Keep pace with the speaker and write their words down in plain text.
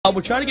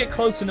we're trying to get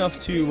close enough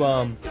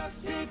to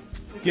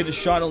get a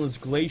shot on this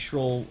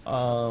glacial.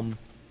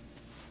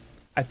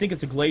 I think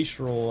it's a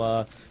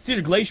glacial. It's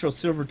either glacial or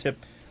silvertip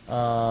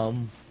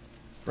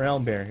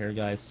brown bear here,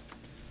 guys.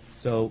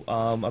 So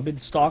I've been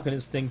stalking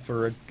this thing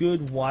for a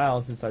good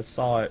while since I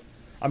saw it.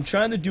 I'm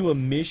trying to do a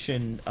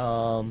mission.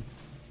 Trying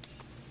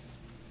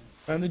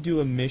to do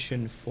a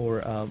mission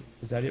for.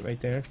 Is that it right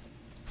there?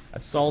 I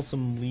saw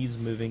some leaves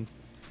moving,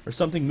 or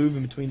something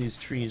moving between these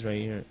trees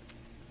right here.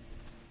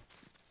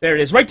 There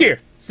it is, right there.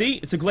 See,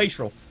 it's a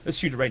glacial. Let's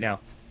shoot it right now.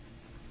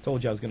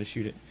 Told you I was gonna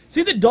shoot it.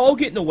 See the dog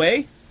getting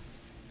away?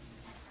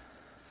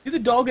 See the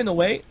dog in the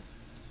way?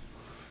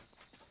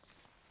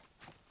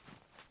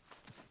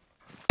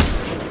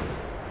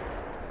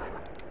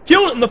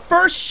 Killed it in the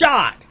first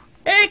shot!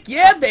 Heck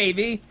yeah,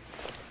 baby!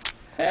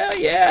 Hell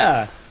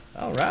yeah!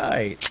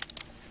 Alright.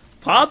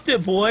 Popped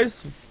it,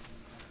 boys.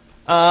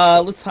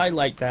 Let's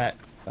highlight that.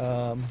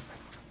 I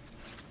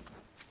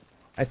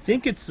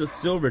think it's the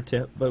silver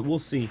tip, but we'll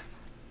see.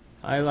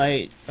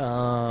 Highlight,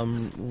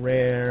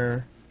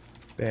 rare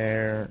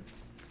bear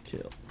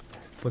kill.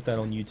 Put that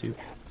on YouTube.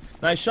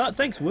 Nice shot.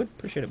 Thanks, Wood.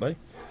 Appreciate it, buddy.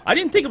 I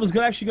didn't think it was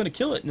actually going to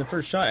kill it in the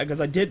first shot because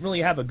I didn't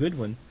really have a good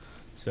one.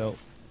 So,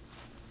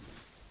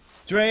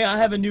 Dre, I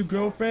have a new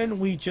girlfriend.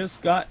 We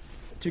just got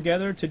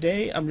together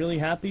today. I'm really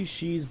happy.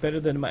 She's better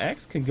than my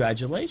ex.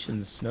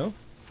 Congratulations. No?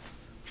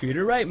 Treat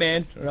her right,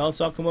 man. Or else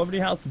I'll come over to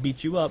your house to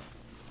beat you up.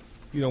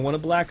 You don't want a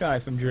black eye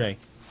from Dre.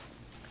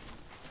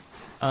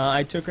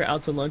 I took her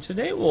out to lunch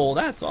today. Well,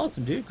 that's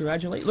awesome, dude.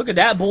 Congratulations. Look at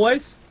that,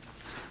 boys.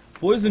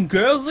 Boys and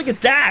girls, look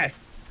at that.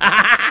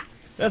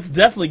 That's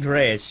definitely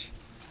grayish.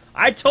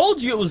 I told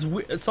you it was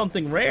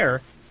something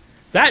rare.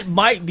 That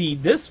might be,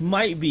 this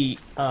might be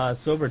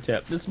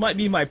silvertip. This might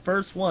be my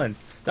first one.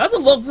 That's a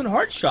lungs and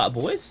heart shot,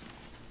 boys.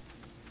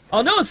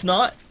 Oh, no, it's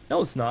not.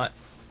 No, it's not.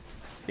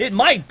 It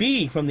might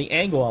be from the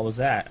angle I was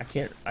at.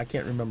 I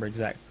can't remember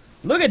exactly.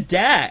 Look at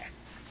that.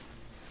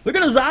 Look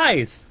at his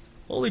eyes.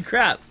 Holy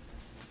crap.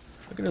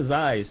 Look at his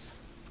eyes.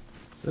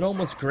 They're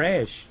almost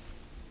grayish.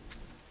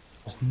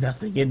 There's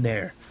nothing in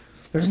there.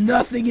 There's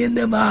nothing in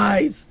them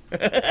eyes.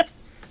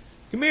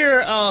 Come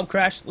here,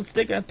 Crash. Let's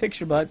take a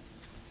picture, bud.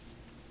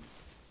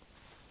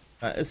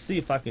 Let's see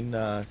if I can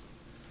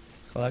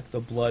collect the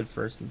blood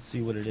first and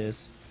see what it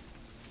is.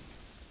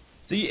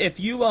 See, if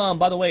you,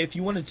 by the way, if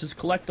you want to just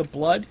collect the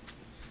blood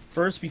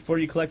first before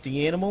you collect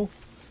the animal,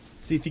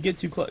 see if you get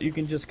too close, you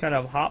can just kind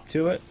of hop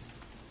to it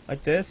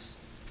like this,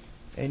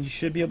 and you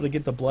should be able to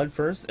get the blood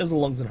first. It was a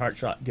lungs and heart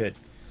shot. Good.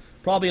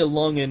 Probably a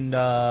lung and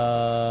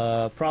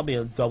probably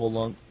a double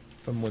lung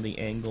from the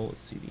angle.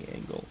 Let's see the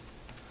angle.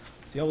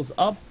 See, I was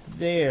up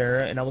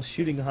there and I was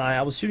shooting high.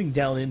 I was shooting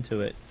down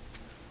into it.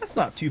 That's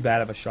not too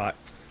bad of a shot.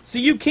 See,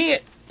 you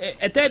can't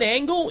at that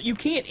angle. You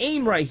can't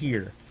aim right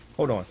here.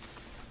 Hold on.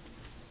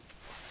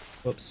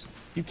 Oops.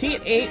 You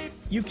can't aim.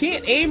 You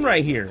can't aim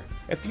right here.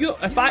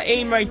 If I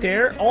aim right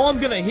there, all I'm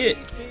gonna hit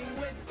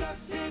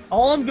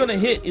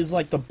is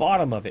like the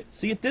bottom of it.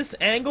 See, at this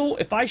angle,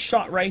 if I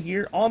shot right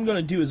here, all I'm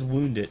gonna do is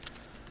wound it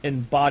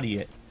and body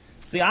it.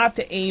 See, I have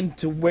to aim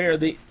to where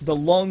the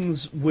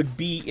lungs would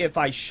be if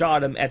I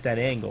shot them at that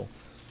angle.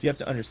 You have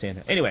to understand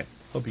that. Anyway,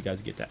 hope you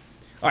guys get that.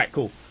 All right,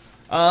 cool.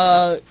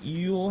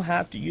 You'll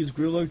have to use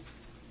Gorilla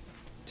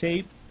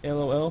tape.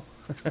 LOL.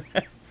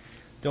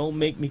 Don't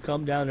make me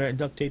come down there and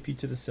duct tape you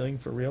to the ceiling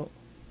for real.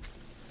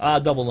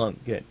 Double lung.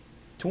 Good.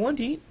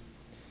 20.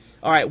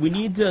 All right, we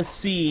need to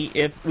see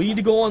if we need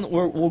to go on.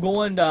 We'll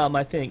go on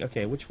my thing.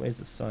 Okay, which way is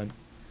the sun?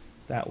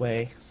 That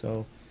way.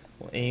 So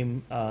we'll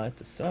aim at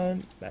the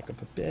sun. Back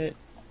up a bit.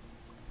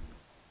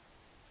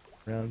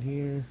 Around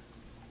here.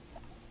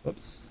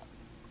 Whoops.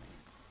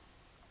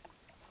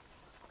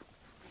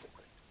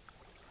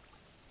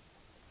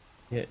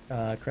 Get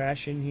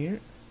Crash in here.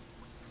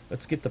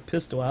 Let's get the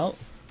pistol out.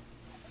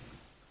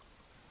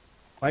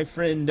 My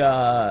friend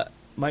that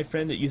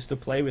used to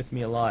play with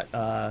me a lot.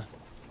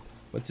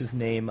 What's his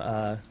name?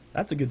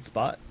 That's a good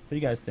spot. What do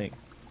you guys think?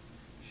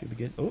 Should be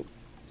good. Oh,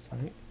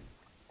 sorry.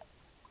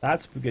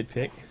 That's a good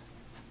pick.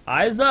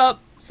 Eyes up.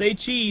 Say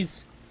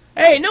cheese.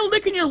 Hey, no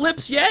licking your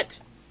lips yet.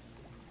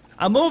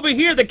 I'm over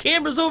here. The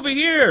camera's over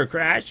here,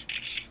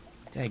 Crash.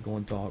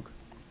 Daggone dog.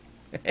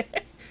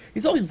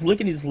 He's always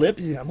licking his lips.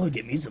 He's like, I'm gonna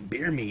get me some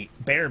bear meat.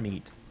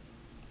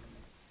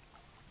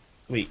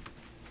 Sweet.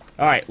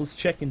 All right, let's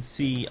check and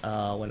see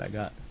what I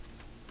got.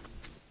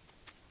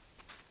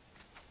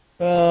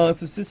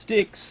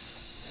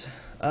 Statistics.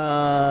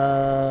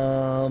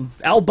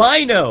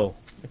 Albino.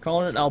 They're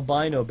calling it an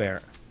albino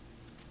bear.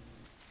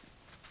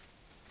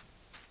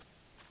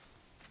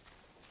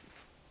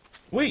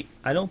 Wait,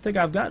 I don't think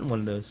I've gotten one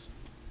of those.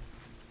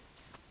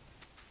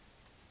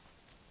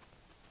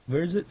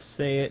 Where does it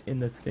say it in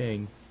the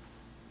thing?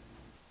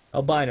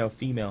 Albino,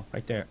 female,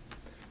 right there.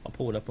 I'll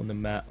pull it up on the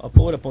map. I'll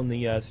pull it up on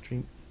the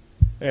stream.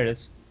 There it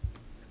is.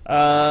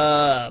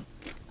 I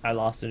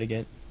lost it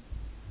again.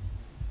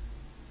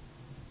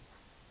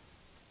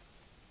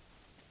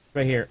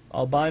 Right here,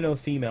 albino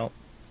female.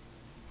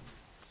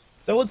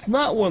 Though it's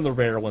not one of the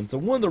rare ones.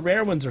 One of the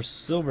rare ones are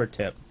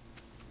silvertip.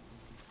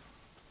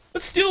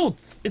 But still,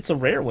 it's a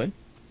rare one.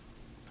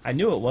 I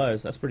knew it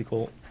was. That's pretty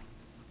cool.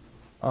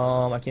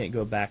 I can't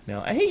go back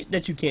now. I hate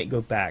that you can't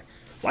go back.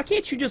 Why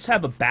can't you just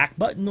have a back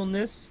button on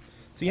this?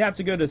 So you have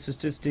to go to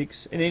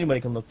statistics, and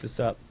anybody can look this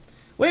up.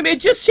 Wait a minute,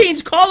 it just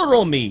changed color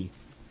on me.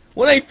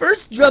 When I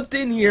first jumped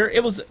in here,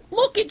 it was...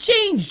 Look, it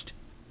changed.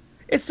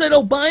 It said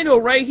albino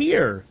right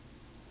here.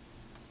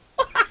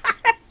 What?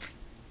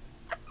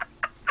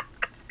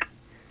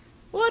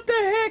 What the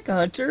heck,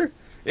 Hunter?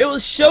 It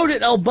was showed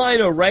it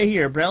albino right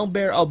here. Brown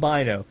bear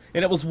albino.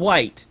 And it was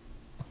white.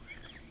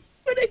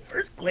 When I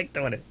first clicked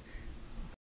on it.